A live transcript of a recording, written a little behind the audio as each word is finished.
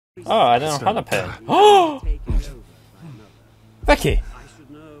Oh, I don't have a pen. Oh! Vicky!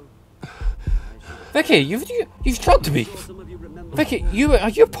 Vicky, you've drugged me! Vicky, are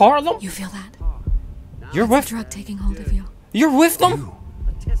you part of them? You feel that? You're What's with... the drug taking hold of you? You're with them?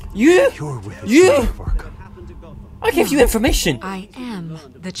 You? You're with the You? children of Arkham. I gave you information! I am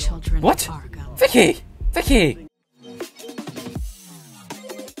the children What? of Arkham. Vicky! Vicky!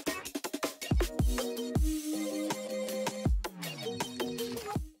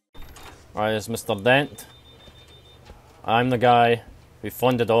 Alright, it's Mr. Dent. I'm the guy who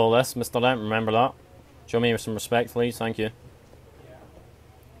funded all this, Mr. Dent, remember that? Show me some respect, please, thank you.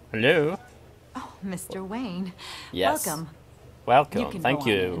 Hello? Oh, Mr. Wayne. Yes. Welcome. Welcome, You can thank go on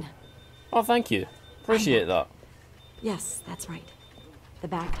you. in. Oh, thank you. Appreciate that. Yes, that's right. The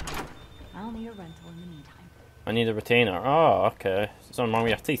back. I'll need a rental in the meantime. I need a retainer. Oh, okay. Something wrong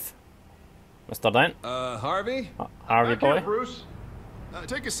with your teeth. Mr. Dent? Harvey? Harvey Back boy? here, Bruce.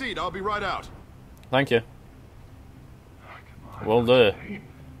 Take a seat. I'll be right out. Thank you. Will do.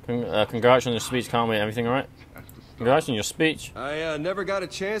 Congrats on your speech, can't wait. Everything alright? Congrats on your speech. I never got a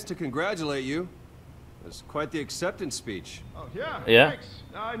chance to congratulate you. It was quite the acceptance speech. Oh, yeah. Yeah? Thanks.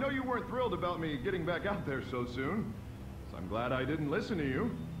 I know you weren't thrilled about me getting back out there so soon. So I'm glad I didn't listen to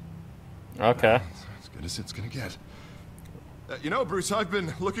you. Okay. As good as it's gonna get. You know, Bruce, I've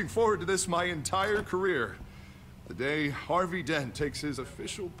been looking forward to this my entire career. The day Harvey Dent takes his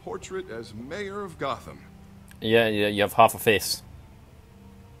official portrait as mayor of Gotham. Yeah, you have half a face.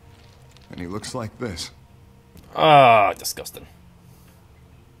 And he looks like this. Ah, disgusting.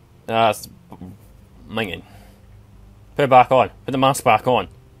 That's minging. Put it back on. Put the mask back on.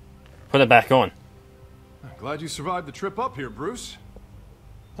 Put it back on. I'm glad you survived the trip up here, Bruce.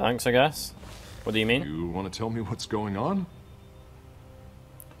 Thanks, I guess. What do you mean? You want to tell me what's going on?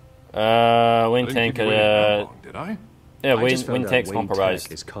 Wayne I didn't Tank, keep you waiting that long, did I? yeah, I just Wayne found out Tank's Wayne compromised.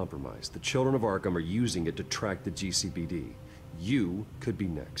 Tech is compromised. The children of Arkham are using it to track the GCPD. You could be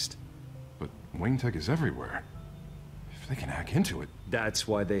next. But Wayne Tech is everywhere. If they can hack into it, That's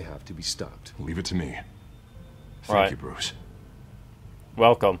why they have to be stopped. leave it to me. Thank Right. you, Bruce.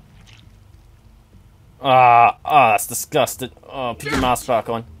 Welcome. That's disgusting. Oh, put your mask back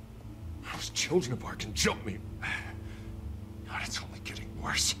on. Those children of Arkham jumped me. God, it's only getting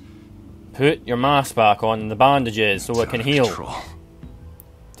worse. Put your mask back on and the bandages so it can heal. Control.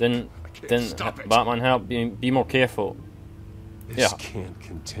 Didn't stop it. Batman help? Be more careful. This Yeah. can't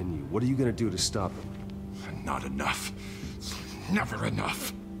continue. What are you gonna do to stop it? Not enough. Never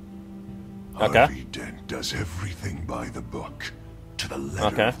enough. Okay. Harvey Dent does everything by the book, to the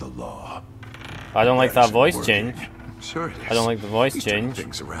letter Okay. of the law. I don't like that Isn't voice working. change. Sure it is. I don't like the voice He's turning change.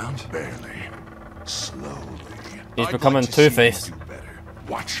 things around barely, slowly. He's I'd becoming like to see you Two-Face. do better.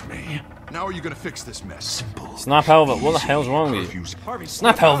 Watch me. Now are you gonna fix this mess? Simple. Snap Helvet, what the hell's wrong with you? Harvey,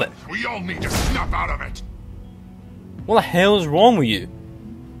 Snap Helvet! we all need to snap out of it. What the hell is wrong with you?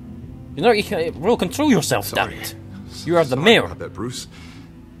 You can't real control yourself, damn it. You are the Sorry mayor. about that, Bruce.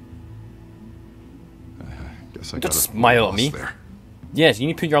 Guess I Don't got a smile at loss me. there. Yes, you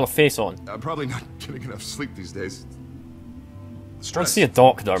need to put your other face on. I'm probably not getting enough sleep these days. Go Stress. see a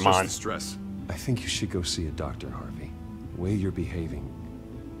doctor, It's just man. the stress. I think you should go see a doctor, Harvey. The way you're behaving,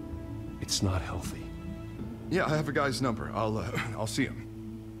 it's not healthy. Yeah, I have a guy's number. I'll see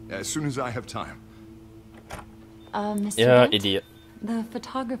him as soon as I have time. Mr. Yeah, Dent, idiot. the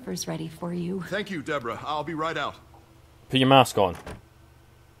photographer's ready for you. Thank you, Deborah. I'll be right out. Put your mask on.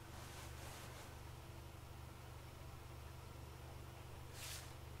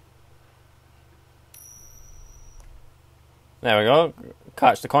 There we go.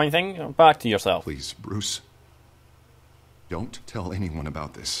 Catch the coin thing. Back to yourself. Please, Bruce. Don't tell anyone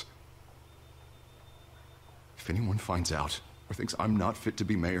about this. If anyone finds out or thinks I'm not fit to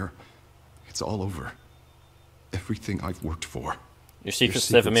be mayor, it's all over. Everything I've worked for. Your secret's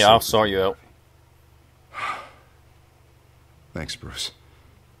Your safe with me. secret's I'll safe sort with you out. Thanks, Bruce.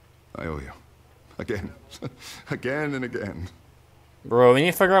 I owe you. Again. Again and again. Bro, we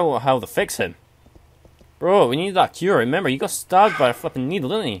need to figure out how to fix him. Bro, we need that cure. Remember, he got stabbed by a flipping needle,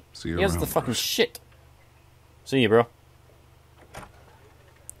 didn't he? See you He has around, the fucking Bruce. shit. See you, bro.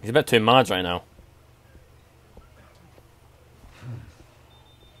 He's a bit too mad right now.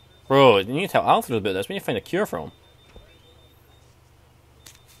 Bro, you need to tell Alfred about this. We need to find a cure for him.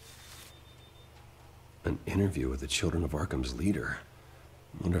 An interview with the children of Arkham's leader.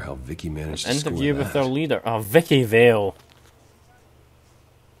 Wonder how Vicky managed to score Interview with that. their leader. Oh, Vicky Vale.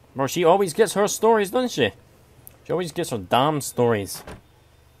 Bro, she always gets her stories, doesn't she? She always gets her damn stories.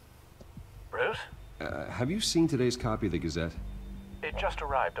 Bruce? Have you seen today's copy of the Gazette? It just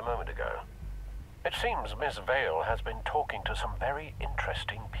arrived a moment ago. It seems Miss Vale has been talking to some very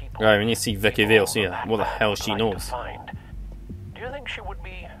interesting people. Right, we need to see Vicky Vale, see what the hell she knows. Do you think she would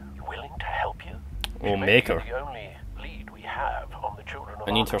be willing to help you? Or make her. The only lead we have on the children of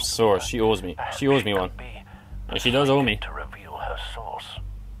I need her Arkham. source. She owes me. She owes me one. And she does owe me. To reveal her source.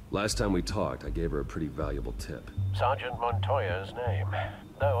 Last time we talked, I gave her a pretty valuable tip. Sergeant Montoya's name.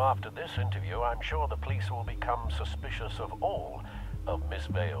 Though after this interview, I'm sure the police will become suspicious of all of Miss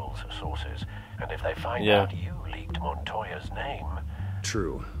Vale's sources. And if they find out you leaked Montoya's name...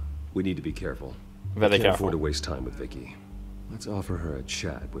 True. We need to be careful. Very Can't careful. afford to waste time with Vicky. Let's offer her a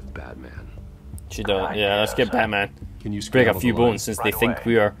chat with Batman. She does. Yeah, let's get Batman. Can you Break a scramble few the line? bones since they think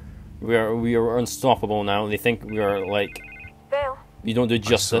we are unstoppable now. They think we are like... Vale. We don't do I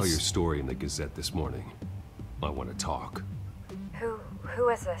saw your justice. story in the Gazette this morning. I want to talk. Who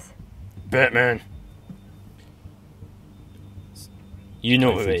is this? Batman. You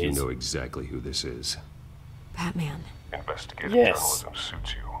know who I it think you is. know exactly who this is. Batman. Investigative Yes. journalism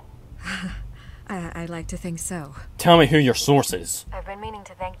suits you. I like to think so. Tell me who your source is. I've been meaning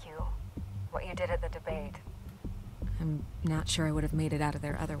to thank you. What you did at the debate. I'm not sure I would have made it out of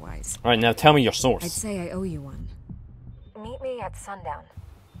there otherwise. Alright, now tell me your I'd source. say I owe you one. Meet me at sundown.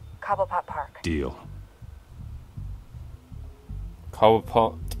 Cobblepot Park. Deal.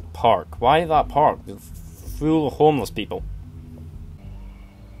 Cobblepot Park. Why that park? It's full of homeless people.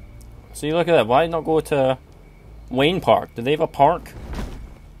 See, look at that. Why not go to Wayne Park? Do they have a park?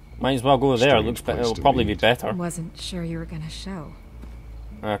 Might as well go there. It looks Strange place it'll to probably be meet. better. Wasn't sure you were gonna show.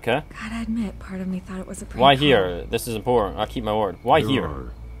 Okay. Gotta admit, part of me thought it was a prank Why call. here? This is important. I'll keep my word. Why There here?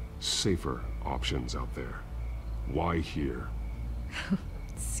 are safer options out there. Why here?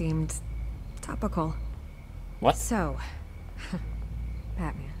 Seemed topical. What? So,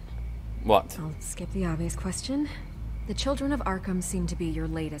 Batman. What? I'll skip the obvious question. The children of Arkham seem to be your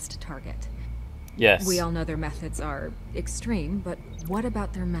latest target. Yes. We all know their methods are extreme, but what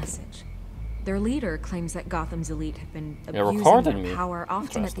about their message? Their leader claims that Gotham's elite have been abusing recording their me. power, often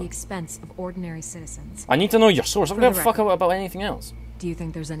at the Interesting. expense of ordinary citizens. I need to know your source. I For don't give the a fuck record. about anything else. Do you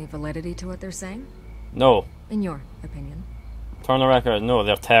think there's any validity to what they're saying? No. In your opinion? Turn the record. No,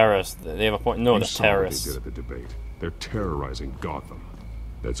 they're terrorists. They have a point. No, You they're saw what they terrorists. did at the debate. They're terrorizing Gotham.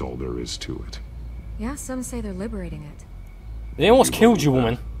 That's all there is to it. Yeah, some say they're liberating it. They almost killed you,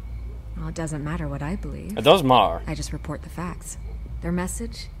 woman. Well, it doesn't matter what I believe. It does matter. I just report the facts. Their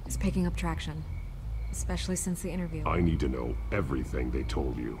message is picking up traction, especially since the interview. I need to know everything they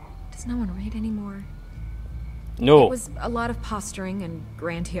told you. Does no one read anymore? No. It was a lot of posturing and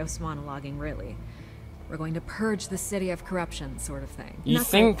grandiose monologuing, really. We're going to purge the city of corruption, sort of thing. You Not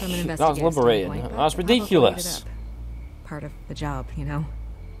think great from an that's investigative liberating? standpoint, but That's how about we light ridiculous. it up? Part of the job, you know?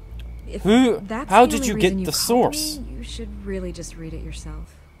 If Who- that's how the did only you reason get the called source? me, you should really just read it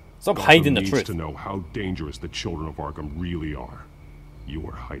yourself. Stop Gotham hiding the needs truth. to know how dangerous the children of Arkham really are. You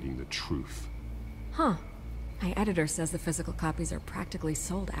are hiding the truth. Huh. My editor says the physical copies are practically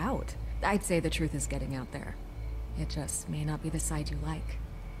sold out. I'd say the truth is getting out there. It just may not be the side you like.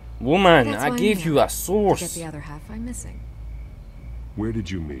 Woman, That's I why I'm gave here, you a To get source. the other half I'm missing. Where did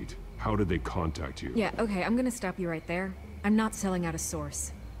you meet? How did they contact you? Yeah, okay, I'm gonna stop you right there. I'm not selling out a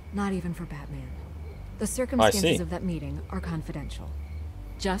source. Not even for Batman. The circumstances of that meeting are confidential.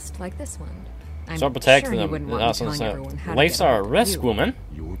 Just like this one. I'm Start protecting sure you them. wouldn't want me That's telling what everyone how I'm to saying. Life's get at along with risk, you. woman.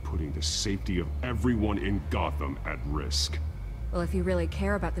 You're putting the safety of everyone in Gotham at risk. Well, if you really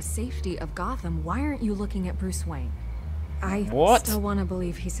care about the safety of Gotham, why aren't you looking at Bruce Wayne? I What? still want to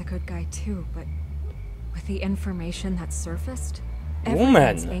believe he's a good guy too, but with the information that's surfaced,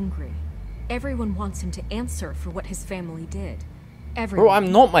 everyone's Woman. angry. Everyone wants him to answer for what his family did. Bro, Everyone.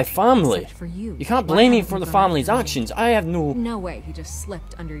 I'm not my family. Except for you. You can't Why blame me haven't for you the gone after family's him? actions. I have no... No way he just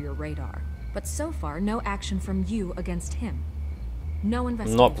slipped under your radar. But so far, no action from you against him. No I'm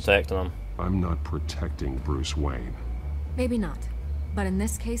investigation. not protecting them. I'm not protecting Bruce Wayne. Maybe not. But in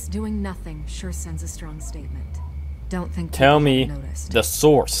this case, doing nothing sure sends a strong statement. Don't think Tell people me haven't noticed. the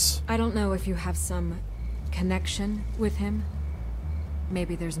source. I don't know if you have some connection with him.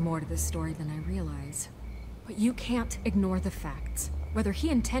 Maybe there's more to this story than I realize. But you can't ignore the facts. Whether he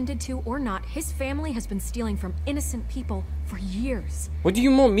intended to or not, his family has been stealing from innocent people for years. What do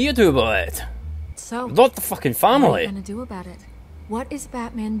you want me to do about it? So, Not the fucking what are you family. gonna do about it? What is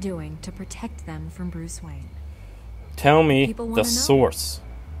Batman doing to protect them from Bruce Wayne? Tell me People the wanna know. source.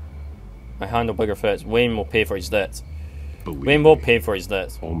 I handle bigger threats. Wayne will pay for his debts. Believe Wayne will me, pay for his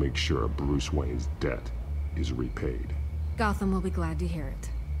debts. I'll make sure Bruce Wayne's debt is repaid. Gotham will be glad to hear it.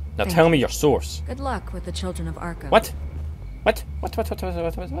 Now Thank tell you. me your source. Good luck with the children of Arkham. What? What? What?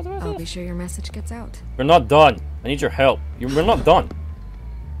 I'll be sure your message gets out. We're not done. I need your help. We're not done.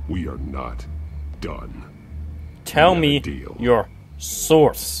 We are not done. Tell We me have a deal. your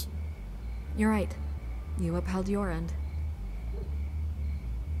source. You're right. You upheld your end.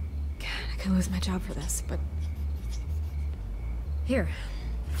 God, I could lose my job for this, but... Here.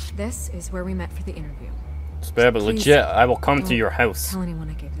 This is where we met for the interview. Spare, but Please, legit, I will come to don't your house. tell anyone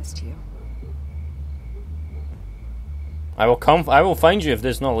I gave this to you. I will find you if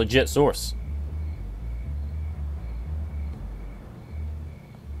there's not a legit source.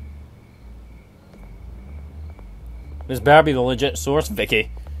 This better be the legit source, Vicky.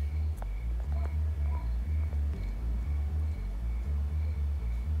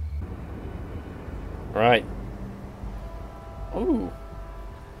 Right. Ooh.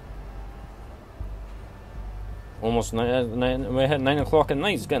 Almost we hit 9 o'clock at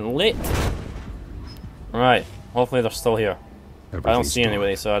night. It's getting late. Right. Hopefully they're still here. I don't see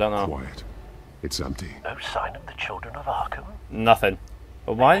anybody, so I don't know. Quiet. It's empty. No sign of the children of Arkham. Nothing.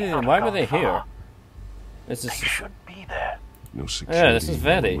 But why were they here? Far. This They is should be there. No security. Yeah, this is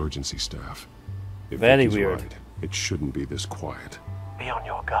very- no emergency staff. If very Vicky's weird. right, it shouldn't be this quiet. Be on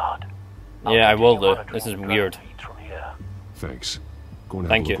your guard. Yeah, I will do. monitor This is all the weird. drone feeds from here. Thanks. Go and have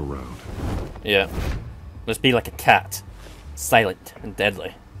Thank a look you. around. Yeah. Let's be like a cat, silent and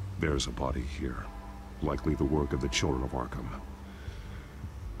deadly. There's a body here. Likely the work of the children of Arkham.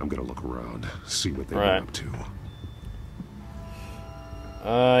 I'm gonna look around, see what they've Right. been up to.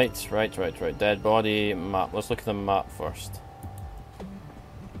 Right. Dead body map. Let's look at the map first.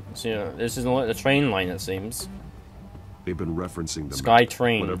 So, this is the train line, it seems. They've been referencing the Sky map.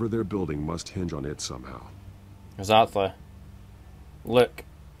 train. Whatever they're building must hinge on it somehow. Exactly. Look.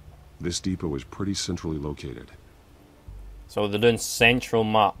 This depot is pretty centrally located. So they're doing central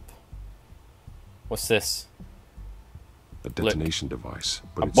map. What's this? A detonation device,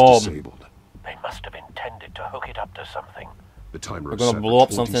 but A it's bomb. disabled. They must have intended to hook it up to something. The timer We're is gonna set blow for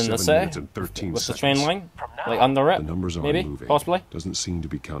up something in the 27 city? minutes and 13 With the seconds. train line? From now, Like under it? The numbers aren't Maybe? moving. Possibly? Doesn't seem to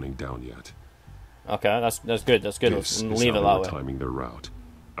be counting down yet. Okay, that's good. That's good. This Let's is leave how it they that were way. timing their route.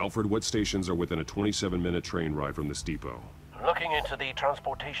 Alfred, what stations are within a 27-minute train ride from this depot? Looking into the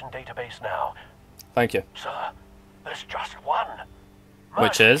transportation database now. Thank you. Sir, there's just one.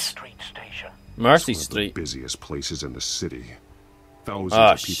 Which Mercy is? Street Station. Mercy It's one of Street. the busiest places in the city. Thousands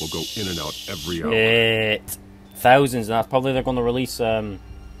Oh, of people go in and out every hour. Shit. Thousands, and that's probably they're going to release. They're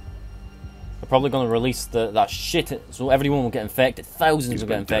probably going to release that shit, so everyone will get infected. Thousands He's will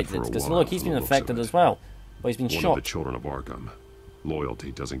get been dead infected. for a Because while look, he's from been the looks of infected it. as well, but he's been One of shot. the children of Arkham.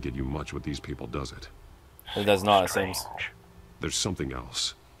 Loyalty doesn't get you much with these people, does it? It does not, it seems. Strange. There's something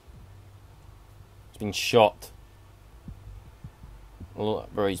else. He's been shot.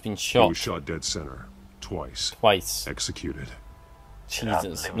 Look, bro, he's been He shot was shot dead center. Twice. twice. Executed. Jesus,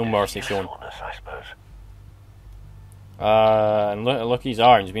 Outlived no his mercy shown. usefulness, I suppose. And look his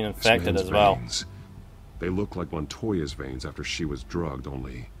arm. He's been This infected man's as well. veins. They look like Montoya's veins after she was drugged,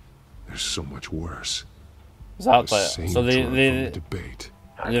 only they're so much worse. Exactly. The same So drug from the they debate.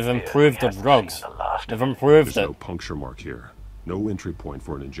 they've fear improved he the hasn't drugs. seen the last They've of it. improved There's it no puncture mark here. No entry point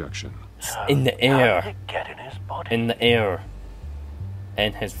for an injection. So, in the How air. did it get in his body? In the air.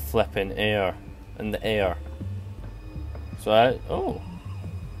 In his flipping air. In the air. So oh.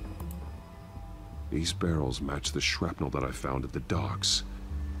 These barrels match the shrapnel that I found at the docks.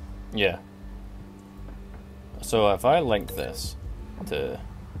 Yeah. So if I link this to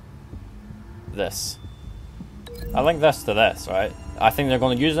this. I link this to this, right? I think they're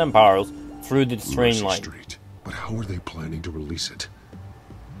going to use them barrels through the train Mercy line. Street. But how are they planning to release it?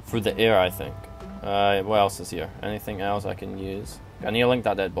 Through the air, I think. What else is here? Anything else I can use? I need to link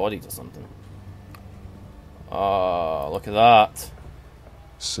that dead body to something. Oh, look at that.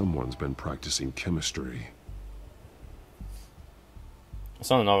 Someone's been practicing chemistry.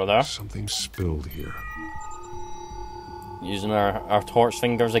 Something over there. Something spilled here. Using our torch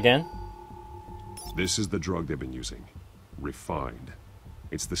fingers again. This is the drug they've been using. Refined.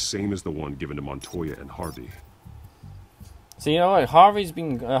 It's the same as the one given to Montoya and Harvey. See, you know, like Harvey's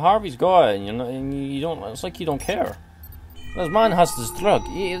got it, and you know, and you don't. It's like you don't care. This man has this drug.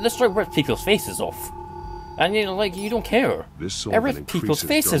 This drug rips people's faces off, and you know, like you don't care. This It solvent rips people's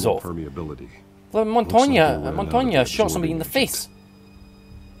increases faces dermal off. permeability. Like Looks like they ran out of Montoya the shot somebody in the absorbing face.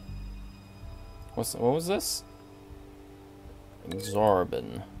 What was this?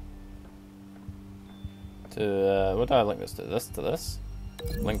 Exorbitant. To what do I link this to? This to this?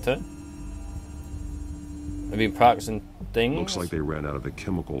 Link to? I've been practicing things. Looks like they ran out of the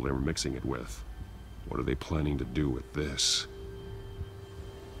chemical they were mixing it with. What are they planning to do with this?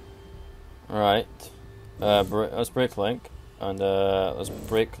 Right. Let's break link. And let's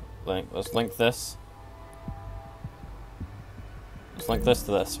break link. Let's link this. Let's link this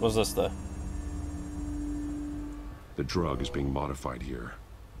to this. What's this to? The drug is being modified here.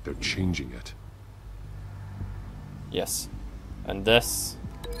 They're changing it. Yes. And this,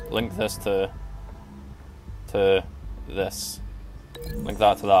 link this to this. Link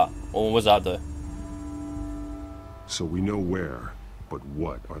that to that. Oh, what was that do? So we know where, but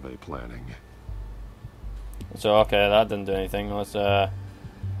what are they planning? So, okay, that didn't do anything. Let's,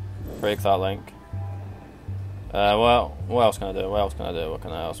 break that link. Well, what else can I do? What else can I do? What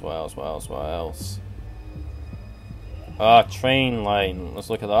else? Ah, train line.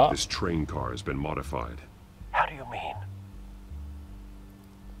 Let's look at that. This train car has been modified. How do you mean?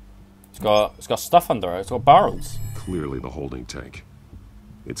 It's got stuff under it. It's got barrels. Clearly the holding tank.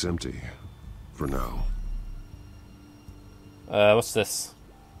 It's empty. For now. What's this?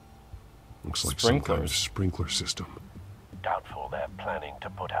 Looks like some kind of Sprinklers. sprinkler system. Doubtful they're planning to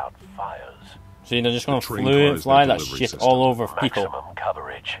put out fires. See, they're just gonna train car is fly their that delivery shit system. all over people. Maximum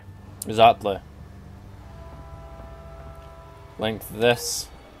coverage. Exactly. Link this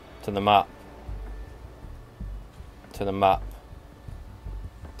to the map. To the map.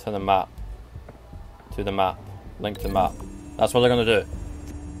 To the map. To the map. Link to the map. That's what they're gonna do.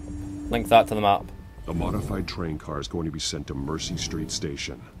 Link that to the map. A modified train car is going to be sent to Mercy Street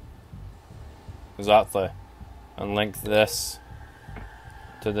Station. Exactly. And link this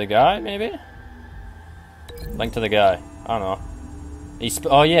to the guy, maybe? Link to the guy. I don't know.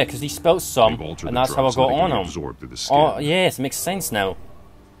 Oh yeah, because he spelt some, They've altered and the that's how I drug so got they can on be him. absorbed through the skin. Oh yes, it makes sense now.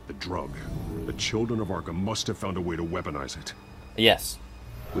 The drug. The children of Arkham must have found a way to weaponize it. Yes.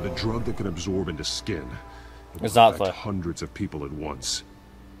 With a drug that can absorb into skin. It will Exactly. affect hundreds of people at once.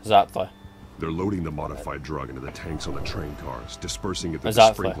 Exactly. They're loading the modified drug into the tanks on the train cars, dispersing it through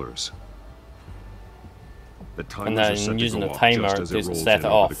Exactly. the sprinklers. The And timers then are set using to the go off timer just as to it rolls set in it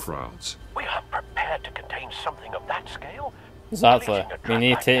over off. the crowds. We are prepared to contain something of that scale. Exactly. Releasing a We drug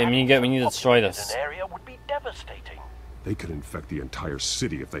need like to. that We need to destroy populated this. an area would be devastating. They could infect the entire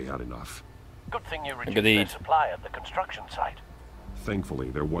city if they had enough. Good thing you reduced Agreed. their supply at the construction site. Thankfully,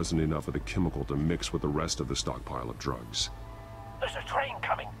 there wasn't enough of the chemical to mix with the rest of the stockpile of drugs. There's a train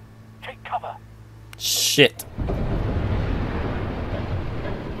coming. Take cover. Shit.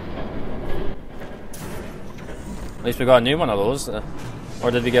 At least we got a new one of those.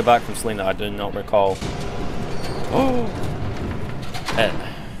 Or did we get back from Selina? I do not recall. Oh!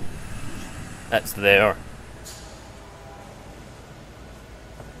 It's there.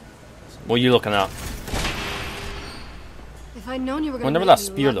 What are you looking at? If I'd known you were Wonder going to what make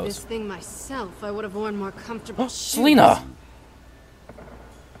that me spear love does. this thing myself, I would have worn more comfortable shoes. Selina!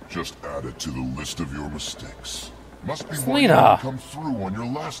 Just add it to the list of your mistakes. Must be why you Selina! didn't come through on your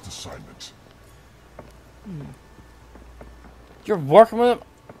last assignment. You're working with them?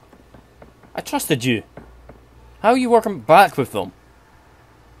 I trusted you. How are you working back with them?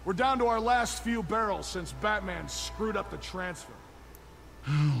 We're down to our last few barrels since Batman screwed up the transfer.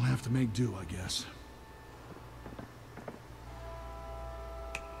 We'll have to make do, I guess.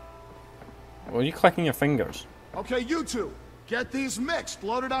 Why are you clicking your fingers? Okay, you two, get these mixed,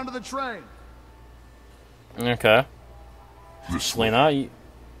 loaded onto the train. Okay. This way. Selina,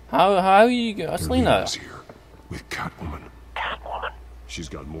 how you go? Selina. Is here with Catwoman. Catwoman. She's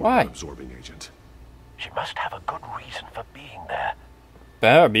got more Why? than an absorbing agent. She must have a good reason for being there.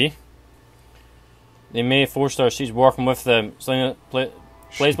 Better be. They may force her. She's working with them. Selina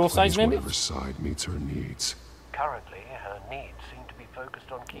plays both sides, maybe? Whatever side meets her needs. Currently, her needs seem to be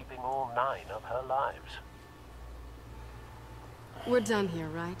focused on keeping all 9 of her lives. We're done here,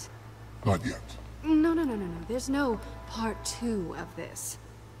 right? Not yet. No. There's no part 2 of this.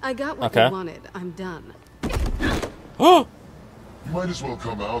 I got what Okay. you wanted. I'm done. Oh! You might as well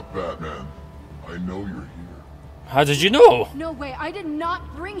come out, Batman. I know you're here. How did you know? No way. I did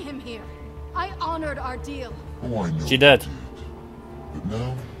not bring him here. I honored our deal. Oh, I know She did. you But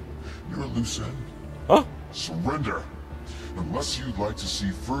now, you're a loose end. Huh? Surrender. Unless you'd like to see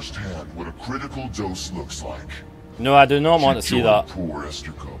firsthand what a critical dose looks like. No, I do not want to see Join that. Poor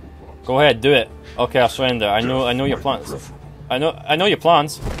Esther Cobblepot. Go ahead, do it. Okay, I'll surrender. I know your plans. I know your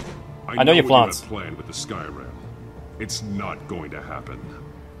plans. I know your plans. What you have planned with the Skyrim. It's not going to happen.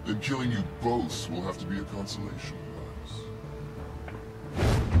 Then killing you both will have to be a consolation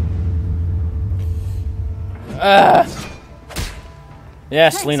prize. Yeah,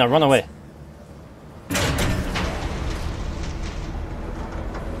 Selina, run away.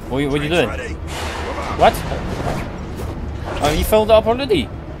 What are you doing? What? Oh, you filled it up already?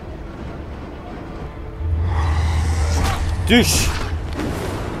 Douche.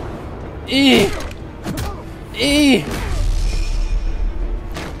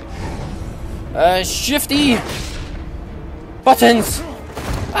 Shift E. Buttons.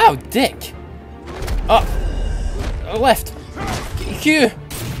 Ow, dick. Left. Q.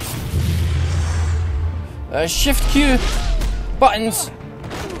 Shift Q. Buttons.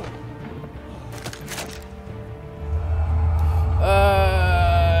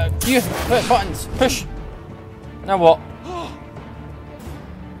 Q. Buttons. Push. Now what?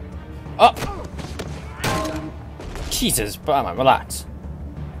 Up. Jesus, Batman, relax.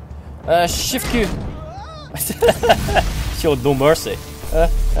 Shift Q. Showed no mercy.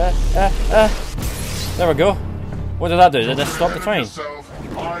 There we go. What did that do? Did it stop the train?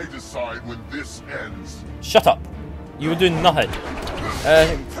 I decide when this ends. Shut up. You were doing nothing.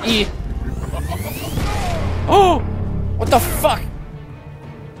 E. Oh! What the fuck?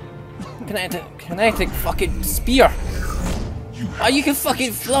 Kinetic fucking spear. You can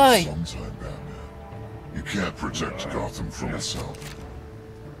fucking fly. Sometime, Batman. You can't protect Gotham from itself.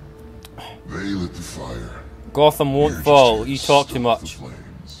 They lit the fire. Gotham won't fall. You talk too much.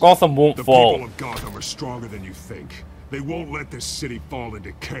 Gotham won't fall. The people of Gotham are stronger than you think. They won't let this city fall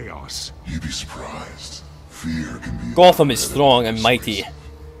into chaos. You'd be surprised. Fear can be. Gotham is strong and mighty.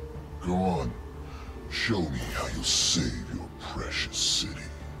 Go on. Show me how you'll save your precious city.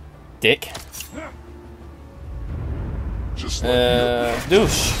 Dick. Just like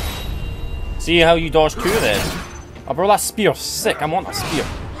douche. See how you dodge Q then? Oh, bro, that spear's sick. I want that spear.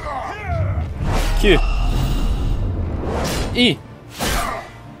 Q. E.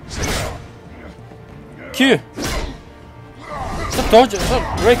 Q. Stop dodging.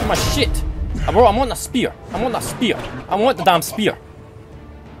 Stop breaking my shit. Oh, bro, I want that spear. I want that spear. I want the damn spear.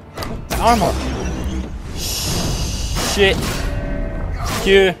 The armor. Shit.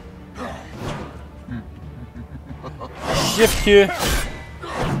 Q. Shift Q.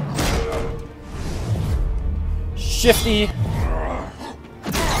 Shift E.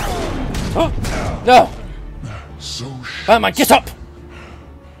 Oh, no. Batman, get up.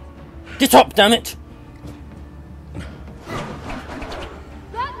 Get up, damn it.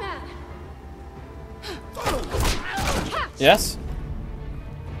 Batman. Yes?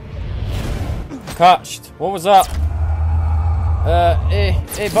 Catched. What was that?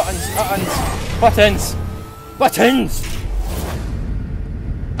 Buttons.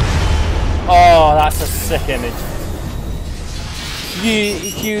 Oh, that's a sick image.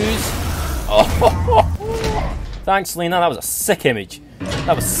 Q's. Oh, thanks, Selina. That was a sick image.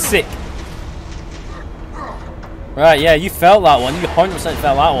 That was sick. Right, yeah, you felt that one. You 100% felt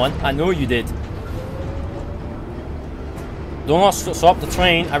that one. I know you did. Do not stop the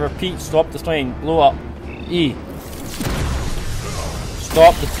train. I repeat, stop the train. Blow up. E.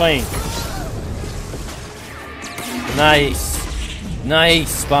 Stop the train. Nice.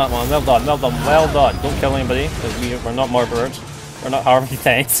 Nice, Batman. Well done, well done, well done. Don't kill anybody, because we're not murderers. We're not Harvey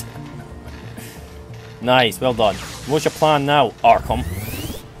Dent. Nice, well done. What's your plan now, Arkham?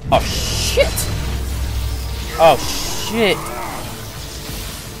 Oh, shit! Oh, shit!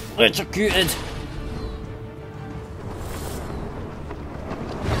 Electrocuted!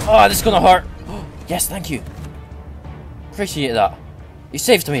 Oh, this is gonna hurt! Yes, thank you. Appreciate that. You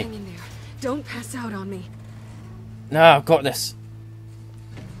saved me. Hang in there. Don't pass out on me. No, I've got this.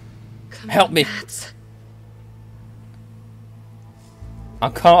 Help me.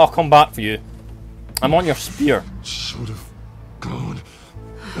 I'll come back for you. I'm on your spear. Should have gone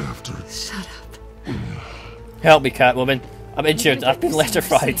after. Shut up. Help me, Catwoman. I'm injured. I've been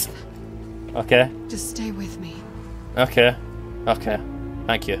electrified. Okay. Just stay with me. Okay. Okay.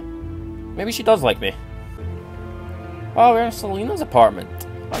 Thank you. Maybe she does like me. Oh, we're in Selina's apartment.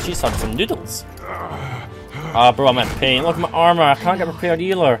 Oh, she's had some noodles. Ah, bro, I'm in pain. Look at my armor. I can't get prepared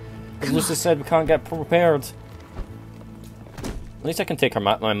either. As Lucy said, we can't get prepared. At least I can take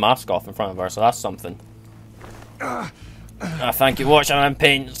my mask off in front of her, so that's something. Thank you. Watch, I'm in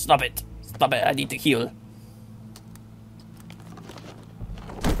pain. Stop it. Stop it. I need to heal.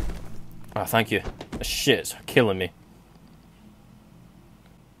 Thank you. This shit is killing me.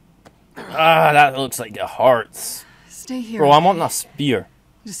 That looks like it hurts. Stay here. Bro, I'm on that spear.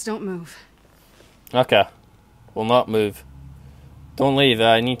 Just don't move. Okay. Will not move. Don't leave.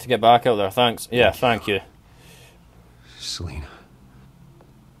 I need to get back out there. Thanks. Yeah, thank you. Selina.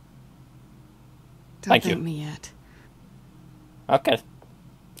 Don't thank me yet. Okay.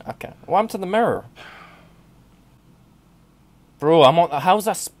 Okay. What happened to the mirror? Bro, I'm on. How's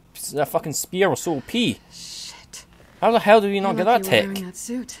that fucking spear was so OP? Shit. How the hell did you not get that tick? Wearing that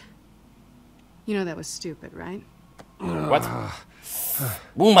suit. You know that was stupid, right? What?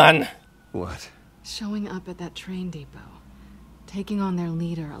 Woman. What? Showing up at that train depot. Taking on their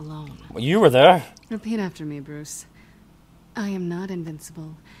leader alone. Well, you were there. Repeat after me, Bruce. I am not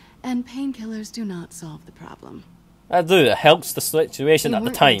invincible, and painkillers do not solve the problem. I do. It helps the situation at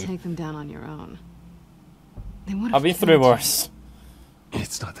the time. Take them down on your own. They would have I've been through killed you. worse.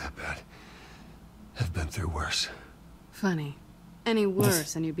 It's not that bad. I've been through worse. Funny. Any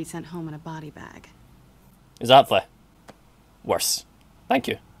worse and you'd be sent home in a body bag. Exactly. Worse. Thank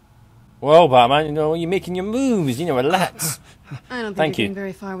you. Well, Batman, you know, you're making your moves, you know, relax. I don't think Thank you're you. getting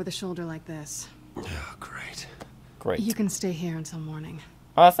very far with a shoulder like this. Oh, great. Great. You can stay here until morning.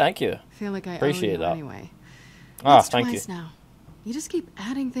 Oh, thank you. Feel like I Appreciate owe you that. anyway. Ah, That's thank twice you. now. You just keep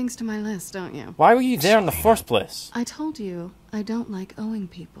adding things to my list, don't you? Why were you there in the first place? I told you I don't like owing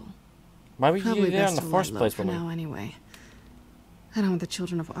people. Why were you Probably there in best the to first lie low place, for woman? now anyway. I don't want the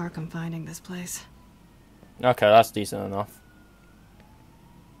children of Arkham finding this place. Okay, that's decent enough.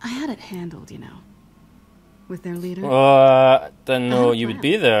 I had it handled, you know. With their leader. Didn't know you would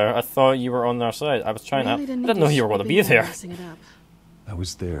be there. I thought you were on their side. I was trying to. I didn't know you were going to be there. I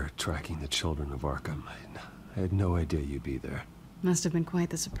was there tracking the children of Arkham. I had no idea you'd be there. Must have been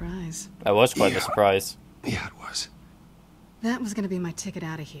quite the surprise. That was quite a surprise. Yeah, it was. That was going to be my ticket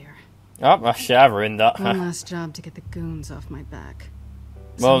out of here. Oh, I shaver in that. One last job to get the goons off my back.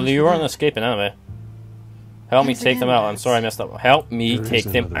 Well, you weren't escaping anyway. Help me Here's the take them out. I'm handbags. sorry I messed up. Help me There take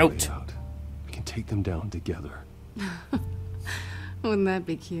is them another way out. out. We can take them down together. Wouldn't that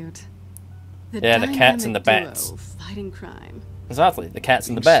be cute? Yeah, the cats and the dynamic bats. duo fighting crime. Exactly, the cats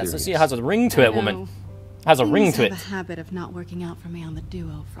and the Being bats. Let's see, it serious. has a ring to I it, woman. know. It has a ring Things to have it. a habit of not working out for me on the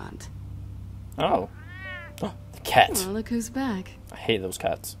duo front. Oh. Oh, the cat. Well, look who's back. I hate those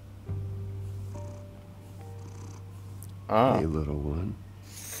cats. Ah. Hey, little one.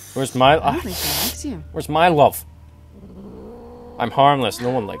 Where's my... I don't think she likes you. Where's my love? I'm harmless. No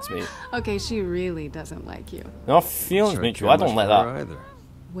one likes me. Okay, she really doesn't like you. No feelings Sure, mutual. care I don't much like for that. her either.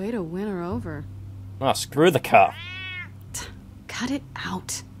 Way to win her over. Ah, screw the cat. Cut it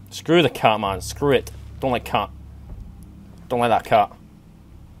out. Screw the cat, man. Screw it. Don't like cat. Don't like that cat.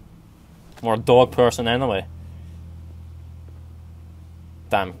 I'm more a dog person anyway.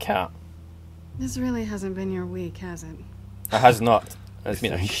 Damn cat. This really hasn't been your week, has it? It has not. It's You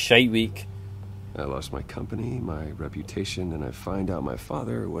been a think? shite week. I lost my company, my reputation, and I find out my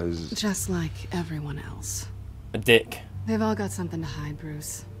father was... Just like everyone else. A dick. They've all got something to hide,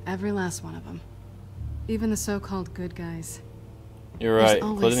 Bruce. Every last one of them. Even the so-called good guys. You're There's right.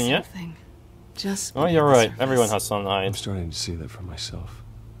 always Including you? something. Just Oh, you're beneath the right. surface. Everyone has something to I'm hide. starting to see that for myself.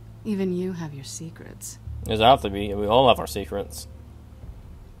 Even you have your secrets. Exactly. We all have our secrets.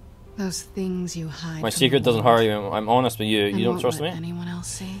 Those things you hide. My from secret the doesn't world hurt you. I'm honest with you. and You don't won't trust let me? anyone else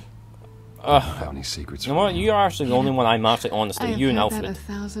see? I don't have any secrets. You know what? You're actually the only one I'm actually honest I with. have You and heard that Alfred.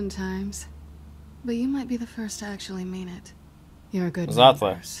 1,000 times. But you might be the first to actually mean it. You're a good Exactly.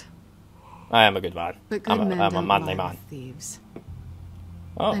 man, Bruce. I am a good man. But good I'm men a don't manly lie man. with thieves.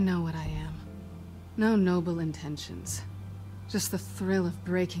 Oh. I know what I am. No noble intentions. Just the thrill of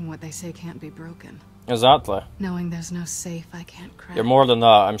breaking what they say can't be broken. Exactly. Knowing there's no safe I can't crack. You're more than that.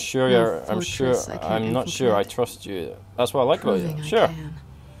 I'm sure No you're. I'm sure. fortress I can't I'm not sure. I infiltrate. trust you. That's what I like about Proving you. I Sure. can.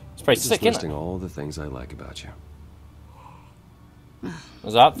 It's pretty Just sick, isn't listing it? all the things I like about you.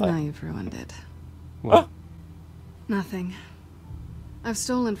 Exactly. Now you've ruined it. What? Nothing. I've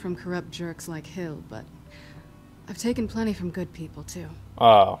stolen from corrupt jerks like Hill, but I've taken plenty from good people too.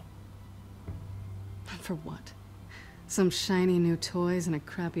 Oh. For what? Some shiny new toys and a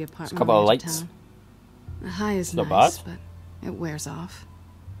crappy apartment. couple of on the edge lights. town. The high is Not nice, bad. but it wears off.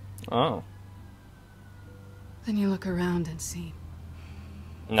 Oh. Then you look around and see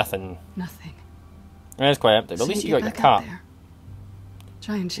Nothing. nothing. It's quite empty. But So at least you get got your back out cat. there.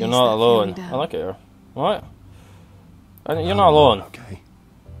 Try and chase You're not that alone. feeling I down. like it here. What? You're not alone. Okay.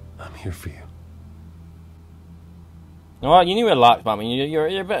 I'm here for you. You know what? You need to relax, man. You're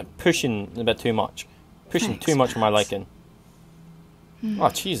a bit pushing a bit too much. Pushing Thanks, too much for my Babs. liking. Oh,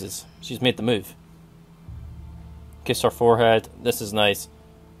 Jesus. She's made the move. Kiss her forehead. This is nice.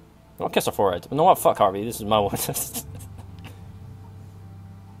 Don't kiss her forehead. You know what? Fuck Harvey. This is my one.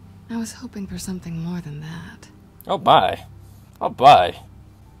 I was hoping for something more than that. Oh, bye. Oh, bye.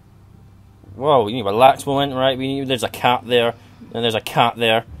 Whoa, you need to relax, woman, right? There's a cat there. And there's a cat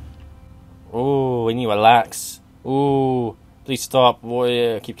there. Oh, we need to relax. Oh, please stop.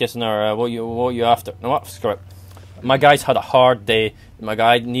 Keep kissing her. What you after? No, what? Screw it. My guy's had a hard day. My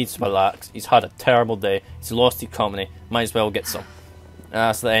guy needs to relax. He's had a terrible day. He's lost his company. Might as well get some.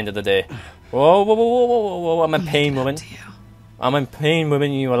 That's the end of the day. Whoa, whoa, whoa, whoa, whoa, whoa. I'm in pain, woman. I'm in pain,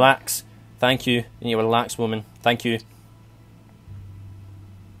 woman. You need to relax. Thank you. You need to relax, woman. Thank you.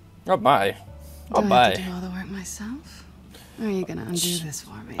 Oh, bye. Oh, Do I bye. have to do all the work myself? Or are you gonna undo this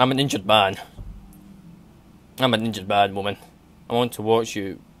for me? I'm an injured man. I'm an injured man, woman. I want to watch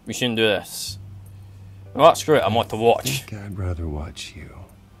you. We shouldn't do this. Well, screw it. I want to I watch. think I'd rather watch you.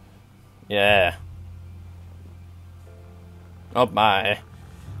 Yeah. Oh bye.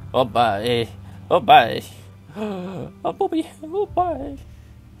 Oh bye. Oh bye. Oh Bobby. Oh bye.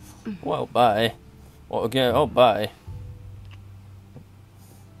 Well bye. Oh again. Oh bye.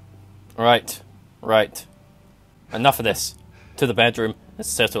 Right. Right. Enough of this. To the bedroom. Let's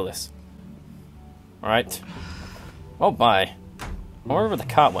settle this. Alright. Oh bye. I wonder where the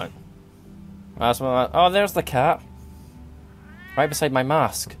cat went. Oh, there's the cat. Right beside my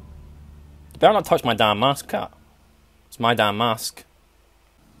mask. You better not touch my damn mask, cat. It's my damn mask.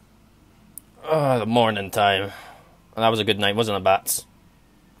 Oh, the morning time. That was a good night, wasn't it, Bats?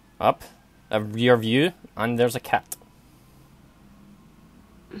 Up. A rear view, and there's a cat.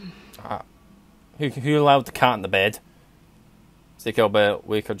 Who allowed the cat in the bed? Stick her a bit,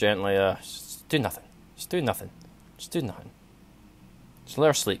 wake her gently. Just do nothing. Just do nothing. Just do nothing. Just let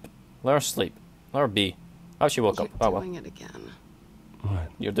her sleep. Let her sleep. Let her be. Oh, she woke up. Oh well. Doing it again.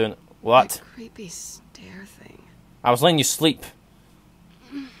 What? You're doing it. What? That creepy stare thing. I was letting you sleep.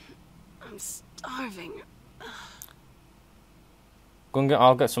 I'm starving. Go and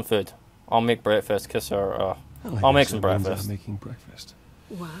I'll get some food. I'll make breakfast. Kiss her. I'll make some breakfast. Making breakfast.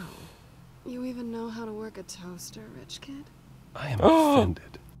 Wow. You even know how to work a toaster, rich kid? I am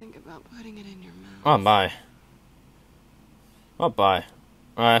offended. Think about putting it in your mouth. Oh my. Oh bye.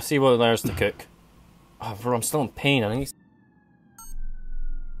 Alright, see what there's to cook. Oh, bro, I'm still in pain. I need.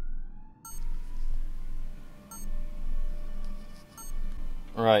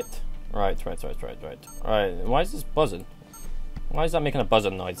 Right. Right. Alright, why is this buzzing? Why is that making a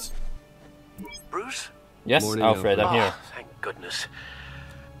buzzing noise? Bruce? Yes, Morning, Alfred, I'm here. Thank goodness.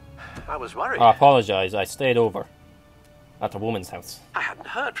 I was worried. I apologise, I stayed over. At a woman's house. I hadn't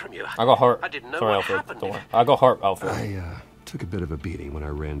heard from you. I got hurt. I didn't know Sorry, what Alfred. happened. Don't worry. I got hurt, Alfred. I took a bit of a beating when I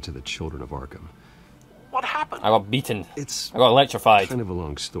ran to the children of Arkham. What happened? I got beaten. It's I got electrified. kind of a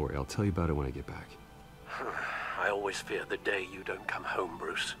long story. I'll tell you about it when I get back. I always fear the day you don't come home,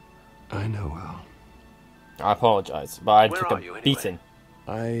 Bruce. I know, Al. I apologise, but I Where took are a you, anyway? beating.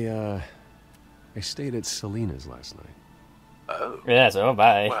 I stayed at Selina's last night. Oh. Yes, oh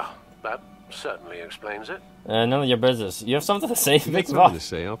bye. Well, that certainly explains it. None of your business. You have something to say? You got Make something to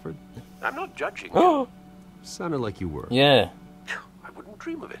say, Alfred? I'm not judging Oh, you. Sounded like you were. yeah. I wouldn't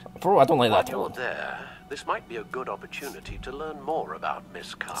dream of it. Bro, I don't like While that you're one. there, this might be a good opportunity to learn more about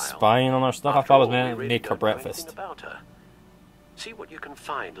Miss Kyle. Spying on our stuff. I After thought I was all, meant we to really make her don't know anything breakfast. about her. See what you can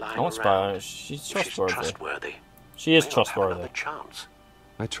find lying I won't spy on her. around. She's If trustworthy. trustworthy. She is They'll have trustworthy. another chance.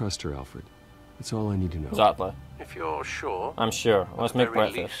 I trust her, Alfred. That's all I need to know. Exactly. If you're sure. I'm sure. Let's at the make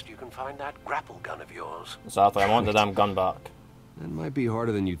very breakfast. least, you can find that grapple gun of yours. Exactly. I want the damn gun back. That might be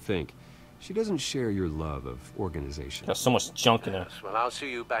harder than you'd think. She doesn't share your love of organization. There's so much junk in there. Yes, well, I'll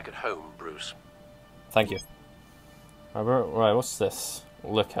see you back at home, Bruce. Thank you. Right, what's this?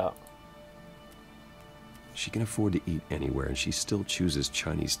 Look at. She can afford to eat anywhere, and she still chooses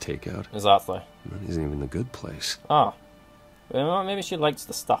Chinese takeout. Exactly. That isn't even the good place. Ah. You know what? Maybe she likes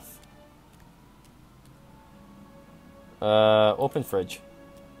the stuff. Open fridge.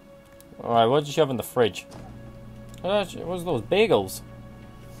 Alright, what did you have in the fridge? What was those? Bagels.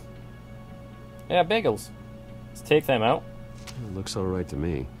 Yeah, bagels. Let's take them out. It looks alright to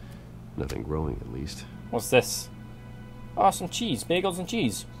me. Nothing growing, at least. What's this? Oh, some cheese. Bagels and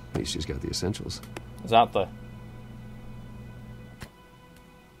cheese. At least she's got the essentials. Exactly.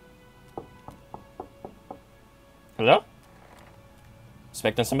 Hello?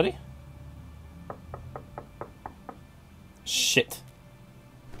 Expecting somebody? Shit.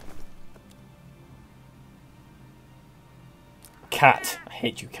 Cat. I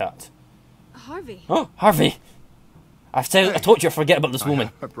hate you, cat. Harvey. Oh, Harvey! I told you to forget about this woman.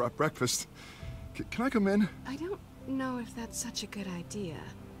 I brought breakfast. Can I come in? I don't know if that's such a good idea.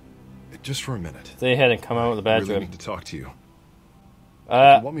 Just for a minute. Stay ahead and come out of the I bedroom. really need to talk to you.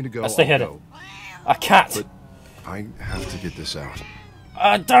 If you want me to go, stay I'll ahead. go. A cat! But I have to get this out.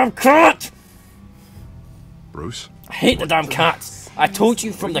 A damn cat! Bruce? I hate the damn cat! I told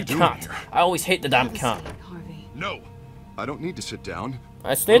you from What are the you doing cat. here? I always hate the damn Have a cat. seat, Harvey. No. I don't need to sit down.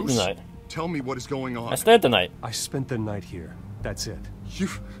 I stayed Bruce, the night. tell me what is going on. I stayed the night. I spent the night here. That's it. You...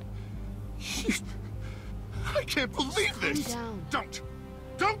 I can't believe this! Calm down.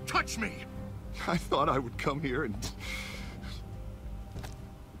 Don't touch me! I thought I would come here and...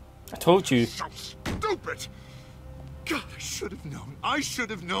 I told you. So stupid! God, I should have known. I should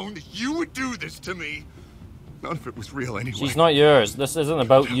have known that you would do this to me. None of it was real anyway. She's not yours. This isn't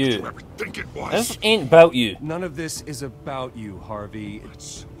about How did you. ever think it was? This ain't about you. None of this is about you, Harvey.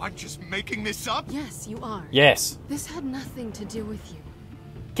 So I'm just making this up? Yes, you are. Yes. This had nothing to do with you.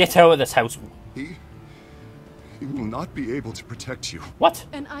 Get out of this house. He will not be able to protect you. What?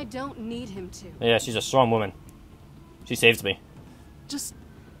 And I don't need him to. Yeah, she's a strong woman. She saved me. Just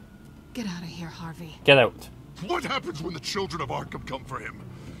get out of here, Harvey. Get out. What happens when the children of Arkham come for him?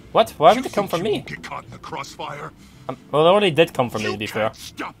 What? Why would they come for You me? won't get caught in the crossfire. Well, they already did come for me, to be You fair. can't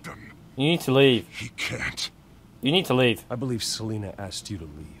stop them. You need to leave. He can't. You need to leave. I believe Selina asked you to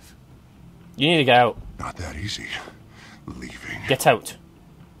leave. You need to get out. Not that easy. Leaving. Get out.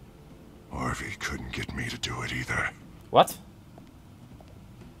 Harvey couldn't get me to do it either. What?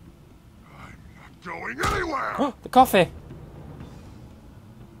 I'm not going anywhere! The coffee.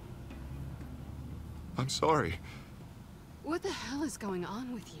 I'm sorry. What the hell is going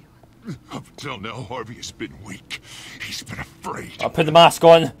on with you? Up until now, Harvey has been weak. He's been afraid. I'll put the mask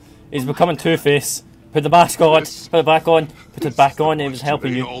on. He's becoming Two-Face. Put the mask on. Put it back on. Put it back on. It was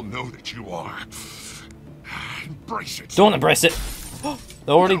helping They you. all know that you are. Embrace it. Don't embrace it.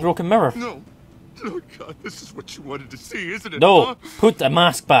 The already broken mirror. No. Oh, God, this is what you wanted to see, isn't it? No. Huh? Put the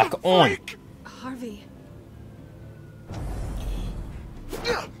mask back on. Freak. Harvey.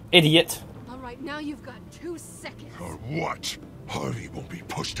 Idiot. All right, now you've got 2 seconds. Or what? Harvey won't be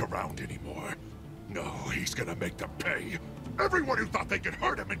pushed around anymore. No, he's gonna make them pay. Everyone who thought they could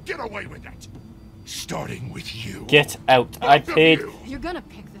hurt him and get away with it. Starting with you. Get out. I Both of paid. you. You're gonna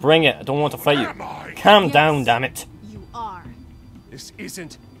pick them. Bring it. I don't want to fight Where you. am I? Calm Yes. down, damn it. You are. This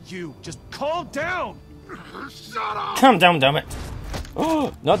isn't you. Just calm down. Shut up! Calm down, damn it.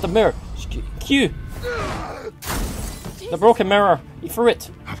 Oh, not the mirror. Q. The broken mirror. He threw it.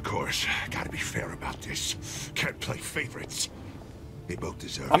 Of course, gotta be fair about this. Can't play favorites. They both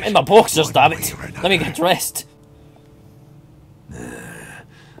deserve I'm it. in my boxers, One damn way it. or Let me another. get dressed.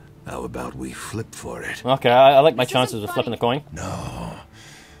 How about we flip for it? Okay, I like my chances of flipping the coin. No,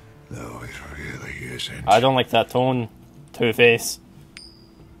 it really isn't. I don't like that tone. Two-Face.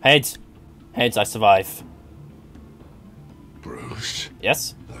 Heads. Heads, I survive. Bruce,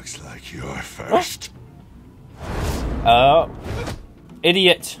 Yes? looks like you're first.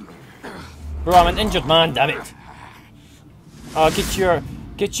 Idiot. Bro, I'm an injured man, damn it. Oh,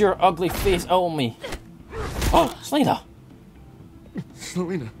 get your ugly face out of me. Oh, Selina.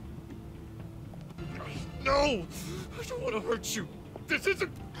 Selina. No! I don't want to hurt you. This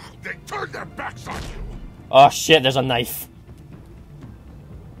isn't... They turned their backs on you. Oh shit, there's a knife.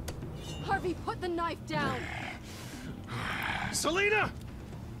 Harvey, put the knife down. Selina!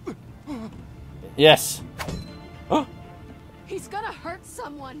 Yes. He's gonna hurt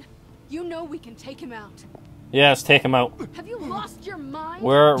someone. You know we can take him out. Yes, take him out. Have you lost your mind?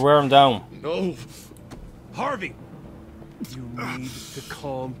 Wear him down. No. Harvey! You need to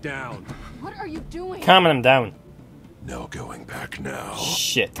calm down. What are you doing? Calming him down. No going back now.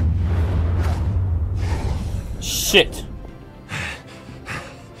 Shit. Shit.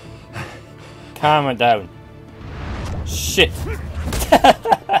 Calm it down. Shit.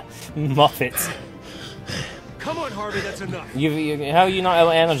 Muffet. Come on, Harvey, that's enough. How are you not out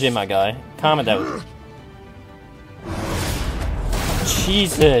of energy, my guy? Calm it down.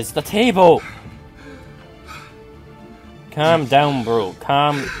 Jesus, the table. Calm down, bro.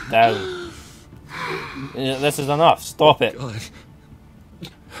 Calm down. This is enough. Stop it. God.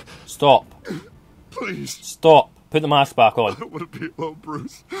 Stop. Please. Stop. Put the mask back I on. don't want to be alone,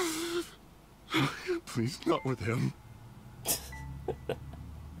 Bruce. Please, not with him.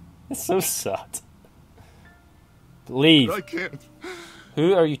 It's so sad. Leave. I can't.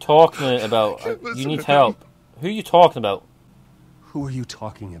 Who are you talking about? can't listen You need to help. Who are you talking about? Who are you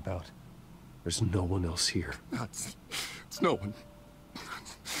talking about? There's no one else here. It's no one.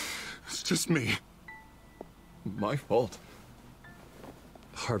 It's just me. My fault.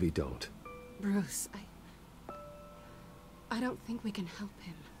 Harvey, don't. Bruce, I don't think we can help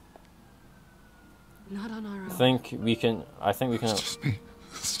him. Not on our own. I think we can. It's just me.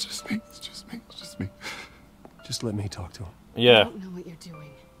 It's just me. It's just me. It's just me. Just let me talk to him. I Yeah. don't know what you're doing.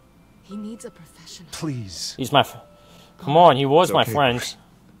 He needs a professional. Please. He's my. Come on, he was It's my okay, friend. Bruce.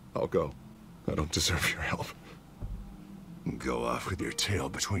 I'll go. I don't deserve your help. Go off with your tail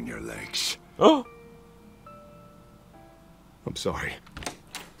between your legs. Oh. I'm sorry.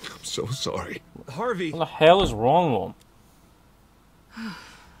 I'm so sorry. Harvey! What the hell is wrong with him?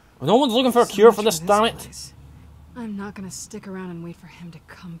 No one's looking for a cure for this, damn it. Place. I'm not gonna stick around and wait for him to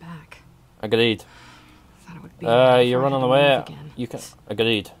come back. Agreed. Thought it would be better if You're I running had to away. leave again. You can.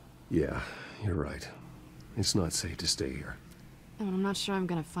 Agreed. Yeah, you're right. It's not safe to stay here. And I'm not sure I'm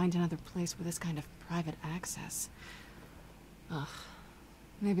gonna find another place with this kind of private access. Ugh.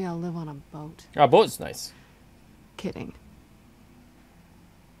 Maybe I'll live on a boat. Our boat's nice. Kidding.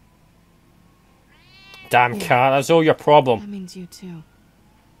 Damn cat, that's all your problem. That means you too.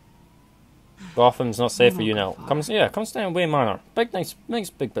 Gotham's not safe I for you won't now. go far. Come stay in Wayne Manor. Big, nice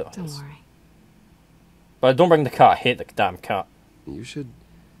big bit of Don't house. worry. But don't bring the cat. I hate the damn cat. You should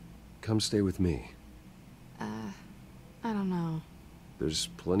come stay with me. I don't know. There's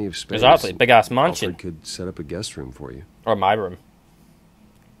plenty of space. Exactly, big ass mansion. Alfred could set up a guest room for you. Or my room.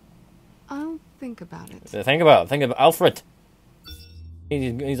 I'll think about it. Think about Alfred.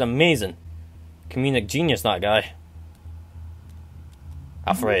 He's amazing. Comedic genius, that guy.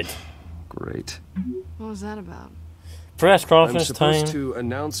 Alfred. Great. What was that about? Press conference I'm supposed time. to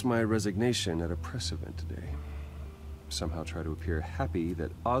announce my resignation at a press event today. Somehow try to appear happy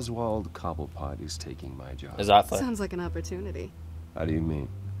that Oswald Cobblepot is taking my job. Exactly. Sounds like an opportunity. How do you mean?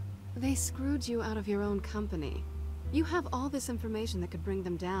 They screwed you out of your own company. You have all this information that could bring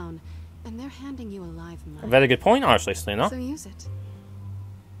them down, and they're handing you a live mine. A very good point, actually, Selina. So use it.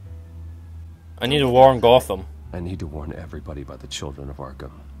 I need to warn Gotham. I need to warn everybody about the children of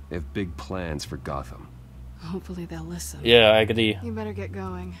Arkham. They have big plans for Gotham. Hopefully they'll listen. Yeah, I agree. You better get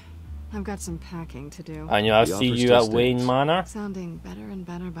going. I've got some packing to do. I know, I'll see you at Wayne Manor. Sounding better and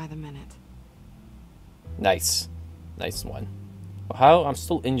better by the minute. Nice. Nice one. How? I'm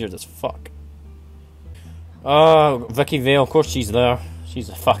still injured as fuck. Oh, Vicky Vale, of course she's there. She's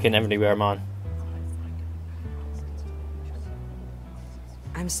fucking everywhere, man.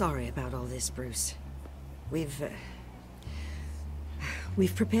 I'm sorry about all this, Bruce. We've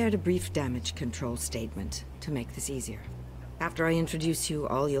prepared a brief damage control statement to make this easier. After I introduce you,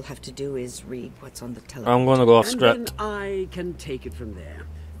 all you'll have to do is read what's on the television. I'm gonna go off And script. then I can take it from there.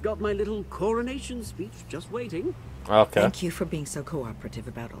 Got my little coronation speech just waiting. Okay. Thank you for being so cooperative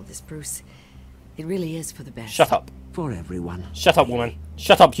about all this, Bruce. It really is for the best. Shut up. For everyone. Shut up, woman.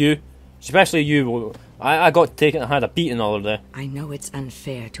 Shut up, you. Especially you. I got taken and had a beating all of day. I know it's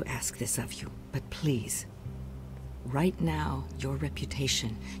unfair to ask this of you, but please. Right now, your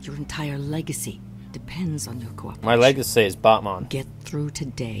reputation, your entire legacy, depends on your cooperation. My legacy is Batman. Get through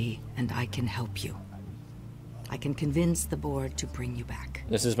today, and I can help you. I can convince the board to bring you back.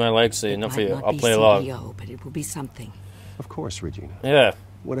 This is my legacy, not for you. Might I'll not play be along. CEO, but it will be something. Of course, Regina. Yeah.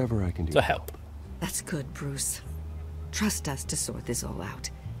 Whatever I can do To help. That's good, Bruce. Trust us to sort this all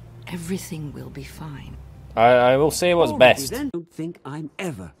out. Everything will be fine. I will say what's Alrighty best. Then. I don't think I'm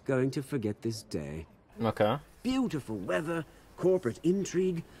ever going to forget this day. Okay. Beautiful weather, corporate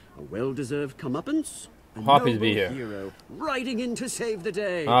intrigue, a well-deserved comeuppance. A Happy to be noble here. Hero riding in to save the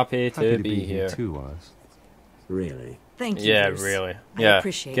day. Happy to be here. too, Oz. Really? Thank you, Yeah, Bruce. really. I Yeah,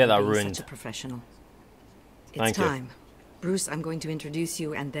 appreciate get you that being ruined. such a professional. It's Thank you. time. Bruce, I'm going to introduce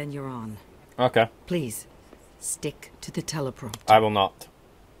you, and then you're on. Okay. Please, stick to the teleprompter. I will not.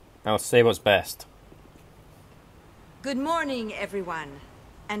 I will say what's best. Good morning, everyone,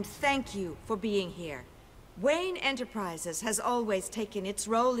 and thank you for being here. Wayne Enterprises has always taken its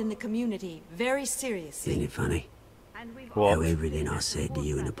role in the community very seriously. Isn't it funny? What? How everything I said to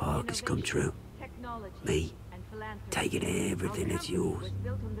you in the park has come true. Me, taking everything that's yours.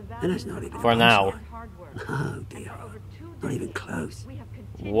 And that's not even For now. Oh dear. Not even close.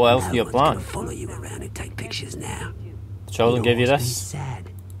 What else do you No one's plan? gonna follow you around and take pictures now. The children give you You'd almost this? be sad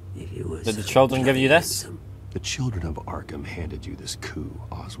if you were Did the so children give you bloody this? handsome. The children of Arkham handed you this coup,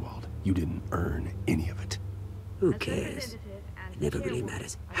 Oswald. You didn't earn any of it. Who cares? It never really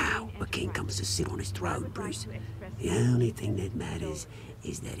matters how a king comes to sit on his throne, Bruce. The only thing that matters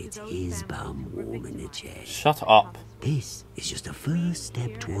is that it's his bum warm in the chair. Shut up. This is just a first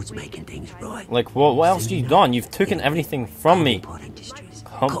step towards making things right. Like, what else have you done? You've taken everything from me.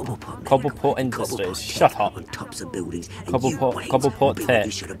 Cobblepot Industries. Shut up. On tops of buildings, and Cobblepot you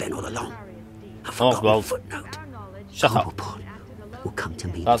Tech. should have been all along. Oswald. Shut up. Will come to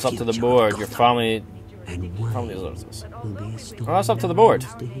me. That's up to the board. Your family deserves this. Well, that's up to the board.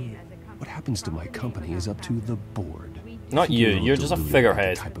 What happens to my company is up to the board. Not you. You're just a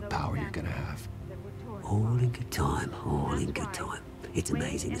figurehead. The type of power you're gonna have. All in good time, all in good time. It's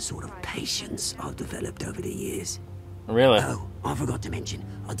amazing the sort of patience I've developed over the years. Really? Oh, I forgot to mention,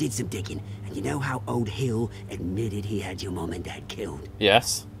 I did some digging, and you know how old Hill admitted he had your mom and dad killed?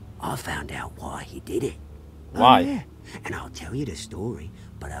 Yes. I found out why he did it. Why? Oh, yeah. And I'll tell you the story,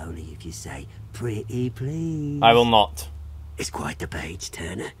 but only if you say, pretty please. I will not. It's quite the page,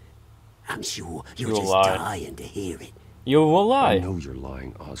 Turner. I'm sure you're You will just lie. dying to hear it. You will lie. I know you're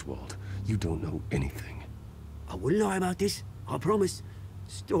lying, Oswald. You don't know anything. I wouldn't lie about this, I promise.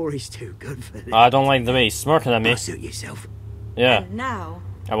 Story's too good for this. I don't like the way he's smirking at me. Suit yourself. Yeah. Now,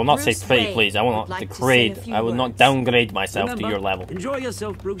 I will not say Bruce pretty Wayne please. I will would not like to say a degrade. few I will not words. downgrade myself to Remember, your level. Enjoy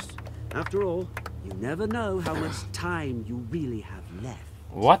yourself, Bruce. After all, you never know how much time you really have left.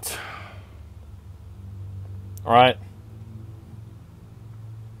 What? Alright.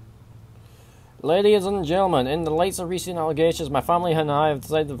 Ladies and gentlemen, in the light of recent allegations, my family and I have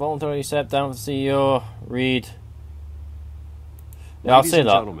decided to voluntarily step down from CEO. Read. Yeah, I'll Ladies say and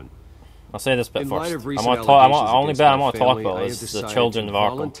that. gentlemen, I'll say this bit in first. light of I'm recent gonna talk. allegations Only against bit my I'm gonna talk family, about I have is the decided children to of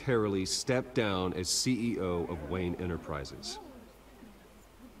Arkham. voluntarily step down as CEO of Wayne Enterprises.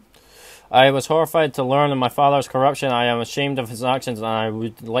 I was horrified to learn of my father's corruption. I am ashamed of his actions, and I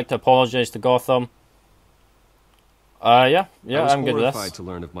would like to apologize to Gotham. Yeah, I'm good with this. I was horrified to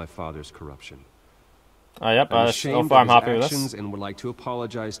learn of my father's corruption. Yep, I'm so ashamed far I'm of his happy with this. actions and would like to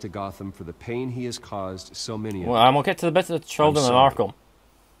apologize to Gotham for the pain he has caused so many of Well, them. I'm gonna get to the bit of the children of sorry. Arkham.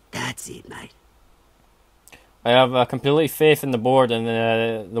 That's it, mate. I have complete faith in the board and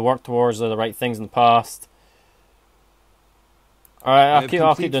the work towards the right things in the past. Alright,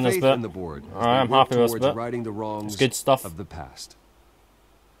 I'll keep doing this bit. Alright, I'm happy with this bit. Righting the wrongs it's good stuff. of the past.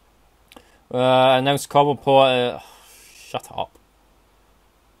 Announced Cobblepot. Shut up.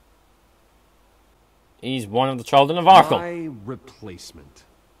 He's one of the children of Arkham. My replacement,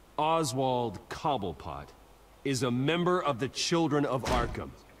 Oswald Cobblepot, is a member of the Children of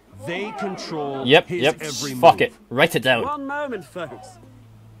Arkham. They control his every move. Fuck it. Write it down. One moment, folks.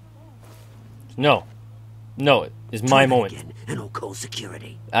 No. No, it's my moment. Again, and I'll call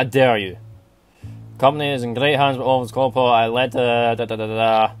security. I dare you. Company is in great hands with Oswald Cobblepot. I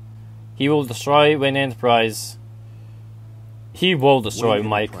led He will destroy Wayne Enterprise. He will destroy Wayne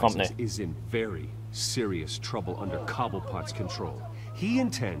my Enterprises company. is in very serious trouble under Cobblepot's control. He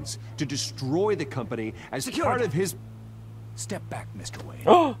intends to destroy the company as part of his... Step back, Mr. Wayne.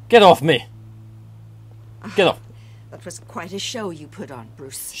 Oh, get off me. Get off. That was quite a show you put on,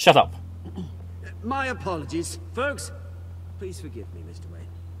 Bruce. Shut up. My apologies, folks. Please forgive me, Mr. Wayne.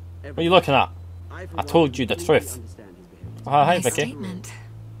 What are you looking at? I told you the truth. Hi, My Vicky. statement.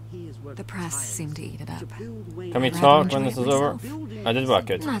 The press seemed to eat it up. Can we I'd rather talk when enjoy this it is over? myself. I did what I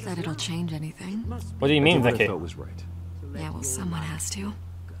could. Not that it'll change anything. What do you mean, What I Vicky? felt was right. Yeah, well, someone has to.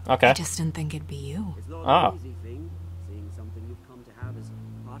 Okay. I just didn't think it'd be you. Ah.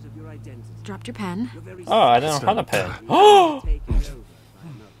 Dropped your pen. Oh, I don't have a pen. Oh!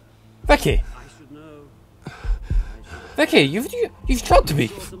 Vicky! Vicky, you've drugged me.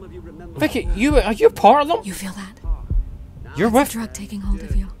 Vicky, are you part of them? You feel that? You're That's with the drug taking hold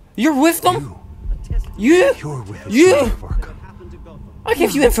of you. You're with them? You? You're with the You? Children of Arkham. I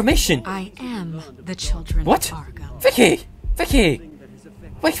gave you information. I am the children What? of Arkham. Vicky! Vicky!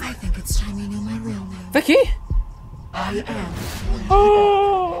 Wait, I think it's time you knew my real name. Vicky? I am.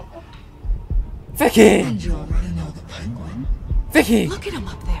 Oh! Vicky! And you already know the Penguin. Vicky! Look at him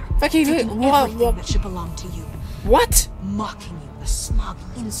up there. Vicky, taking everything that should belong to you. What? Mocking you, the smug,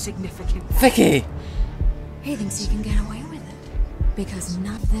 insignificant bastard. Vicky! He thinks he can get away with it. Because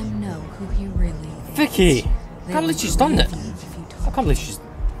none of them know who he really is. Vicky! I They can't believe would she's done that. believe you if you told I can't believe she's...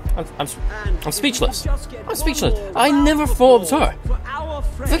 I'm speechless. I'm speechless. I never thought it was her.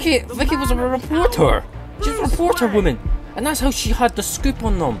 Vicky was a reporter. She's a reporter woman. And that's how she had the scoop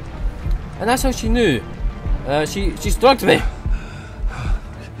on them. And that's how she knew. She's drugged me.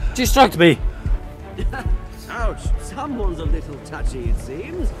 She's drugged me. Ouch! Someone's a little touchy, it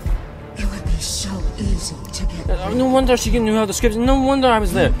seems. It would be so easy to get No wonder she knew how the script. No wonder I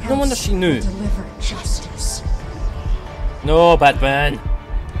was there. No wonder she knew. deliver justice. No, Batman.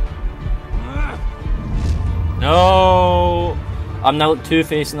 No. I'm now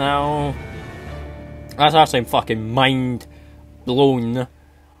Two-Face now. That's actually fucking mind blown.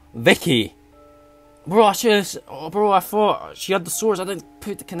 Vicky. Bro, I thought she had the source. I didn't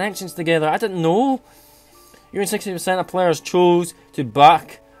put the connections together. I didn't know. Even 60% of players chose to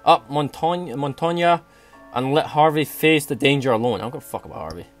back up Montoya and let Harvey face the danger alone. I don't give a fuck about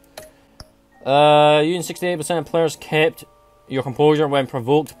Harvey. Even 68% of players kept your composure when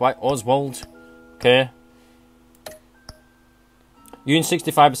provoked by Oswald. Okay. Even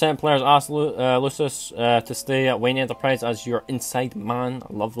 65% of players asked Lucius to stay at Wayne Enterprise as your inside man.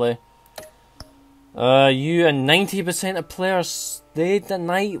 Lovely. You and 90% of players stayed the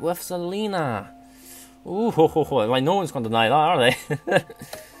night with Selina. Ooh, ho, ho, ho. Like, no one's going to deny that, are they?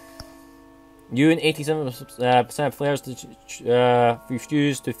 You and 87% of players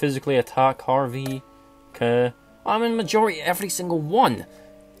refused to physically attack Harvey. Okay. I'm in majority every single one.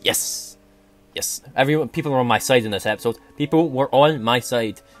 Yes. Yes. People are on my side in this episode. People were on my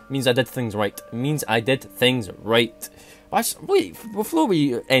side. It means I did things right. It means I did things right. Wait, before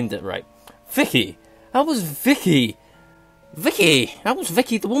we end it right. Vicky. That was Vicky. Vicky. That was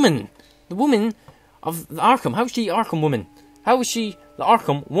Vicky, the woman. The woman of the Arkham. How is she Arkham woman? How is she the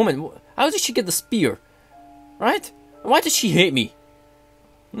Arkham woman? How did she get the spear? Right? Why did she hate me?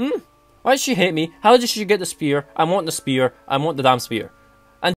 Why did she hate me? How did she get the spear? I want the spear. I want the damn spear.